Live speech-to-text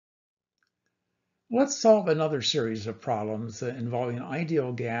Let's solve another series of problems involving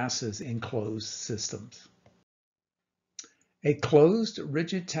ideal gases in closed systems. A closed,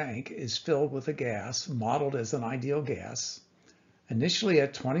 rigid tank is filled with a gas modeled as an ideal gas, initially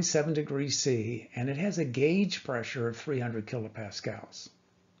at 27 degrees C, and it has a gauge pressure of 300 kilopascals.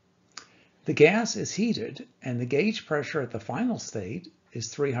 The gas is heated, and the gauge pressure at the final state is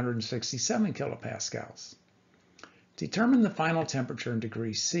 367 kilopascals. Determine the final temperature in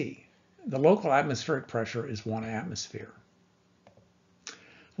degrees C. The local atmospheric pressure is 1 atmosphere.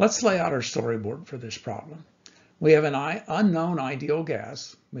 Let's lay out our storyboard for this problem. We have an unknown ideal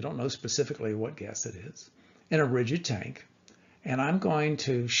gas, we don't know specifically what gas it is, in a rigid tank, and I'm going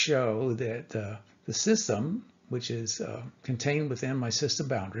to show that the system, which is contained within my system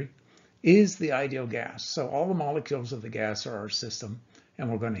boundary, is the ideal gas. So all the molecules of the gas are our system, and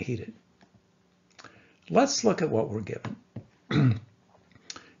we're going to heat it. Let's look at what we're given.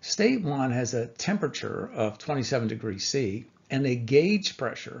 State 1 has a temperature of 27 degrees C and a gauge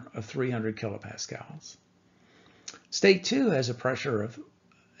pressure of 300 kilopascals. State 2 has a pressure of,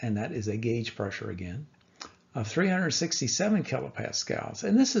 and that is a gauge pressure again, of 367 kilopascals,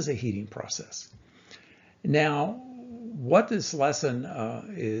 and this is a heating process. Now, what this lesson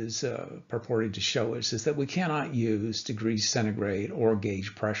is purporting to show us is that we cannot use degrees centigrade or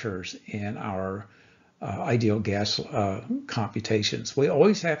gauge pressures in our ideal gas computations. We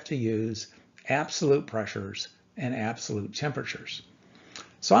always have to use absolute pressures and absolute temperatures.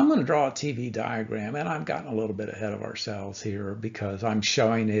 So I'm going to draw a TV diagram, and I've gotten a little bit ahead of ourselves here because I'm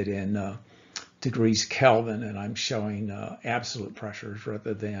showing it in degrees Kelvin, and I'm showing absolute pressures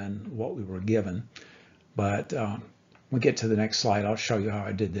rather than what we were given. But when we get to the next slide, I'll show you how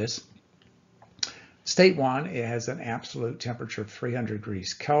I did this. State 1, it has an absolute temperature of 300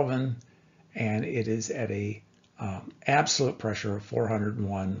 degrees Kelvin, and it is at a absolute pressure of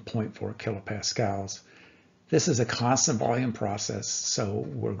 401.4 kilopascals. This is a constant volume process, so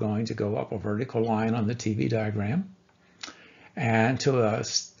we're going to go up a vertical line on the TV diagram and to a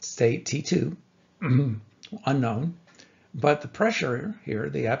state T2, unknown, but the pressure here,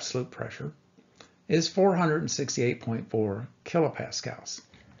 the absolute pressure, is 468.4 kilopascals.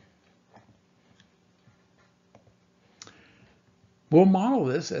 We'll model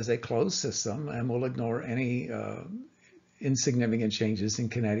this as a closed system, and we'll ignore any insignificant changes in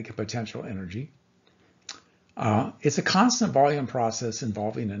kinetic and potential energy. It's a constant volume process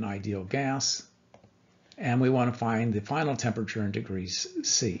involving an ideal gas, and we want to find the final temperature in degrees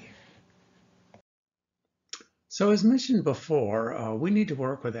C. So as mentioned before, we need to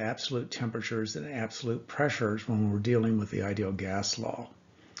work with absolute temperatures and absolute pressures when we're dealing with the ideal gas law.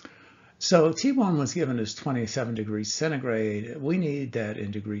 So T1 was given as 27 degrees centigrade. We need that in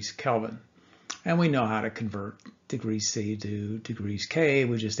degrees Kelvin. And we know how to convert degrees C to degrees K.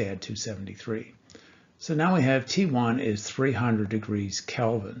 We just add 273. So now we have T1 is 300 degrees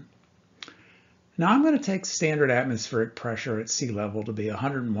Kelvin. Now I'm going to take standard atmospheric pressure at sea level to be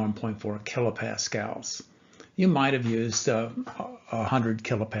 101.4 kilopascals. You might have used 100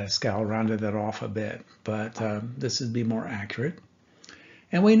 kilopascal, rounded that off a bit, but this would be more accurate.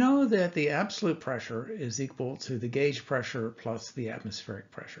 And we know that the absolute pressure is equal to the gauge pressure plus the atmospheric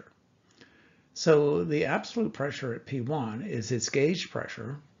pressure. So the absolute pressure at P1 is its gauge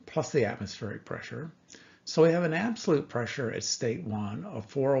pressure plus the atmospheric pressure. So we have an absolute pressure at state 1 of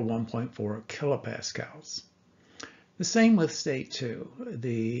 401.4 kilopascals. The same with state 2.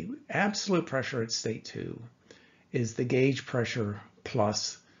 The absolute pressure at state 2 is the gauge pressure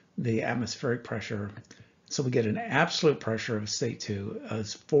plus the atmospheric pressure. So we get an absolute pressure of state 2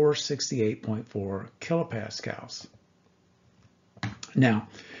 as 468.4 kilopascals. Now,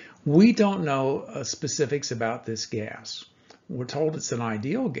 we don't know specifics about this gas. We're told it's an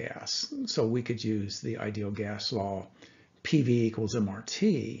ideal gas, so we could use the ideal gas law, PV equals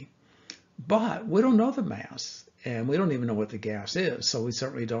MRT, but we don't know the mass, and we don't even know what the gas is, so we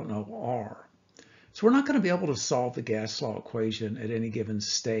certainly don't know R. So we're not going to be able to solve the gas law equation at any given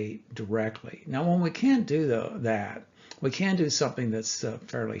state directly. Now, when we can't do that, we can do something that's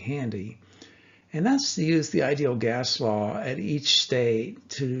fairly handy, and that's to use the ideal gas law at each state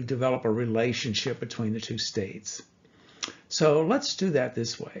to develop a relationship between the two states. So let's do that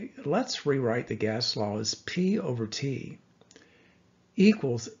this way. Let's rewrite the gas law as P over T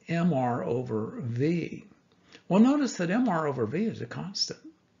equals mR over V. Well, notice that mR over V is a constant.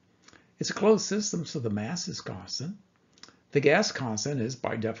 It's a closed system, so the mass is constant. The gas constant is,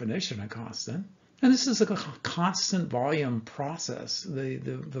 by definition, a constant. And this is a constant volume process. The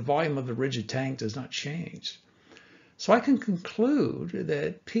volume of the rigid tank does not change. So I can conclude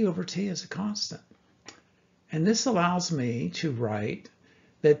that P over T is a constant. And this allows me to write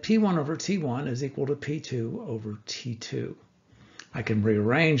that P1 over T1 is equal to P2 over T2. I can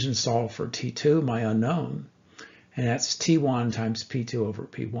rearrange and solve for T2, my unknown, and that's T1 times P2 over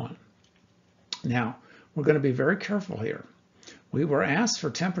P1. Now, we're going to be very careful here. We were asked for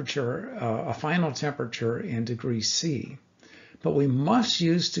temperature, a final temperature in degrees C, but we must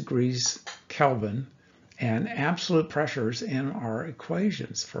use degrees Kelvin and absolute pressures in our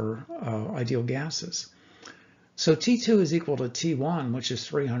equations for ideal gases. So T2 is equal to T1, which is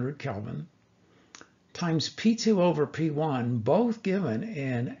 300 Kelvin, times P2 over P1, both given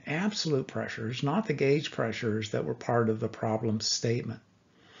in absolute pressures, not the gauge pressures that were part of the problem statement.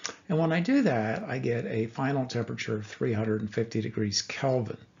 And when I do that, I get a final temperature of 350 degrees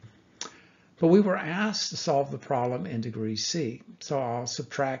Kelvin. But we were asked to solve the problem in degrees C. So I'll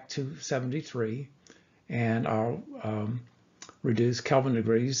subtract 273 and I'll reduce Kelvin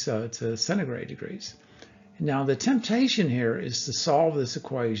degrees to centigrade degrees. Now the temptation here is to solve this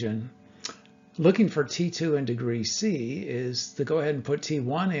equation. Looking for T2 in degrees C is to go ahead and put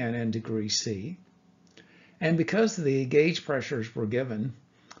T1 in degrees C. And because the gauge pressures were given,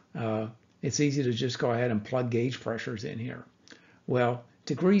 it's easy to just go ahead and plug gauge pressures in here. Well,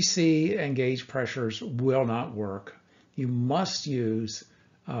 degree C and gauge pressures will not work. You must use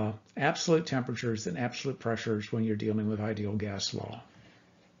absolute temperatures and absolute pressures when you're dealing with ideal gas law.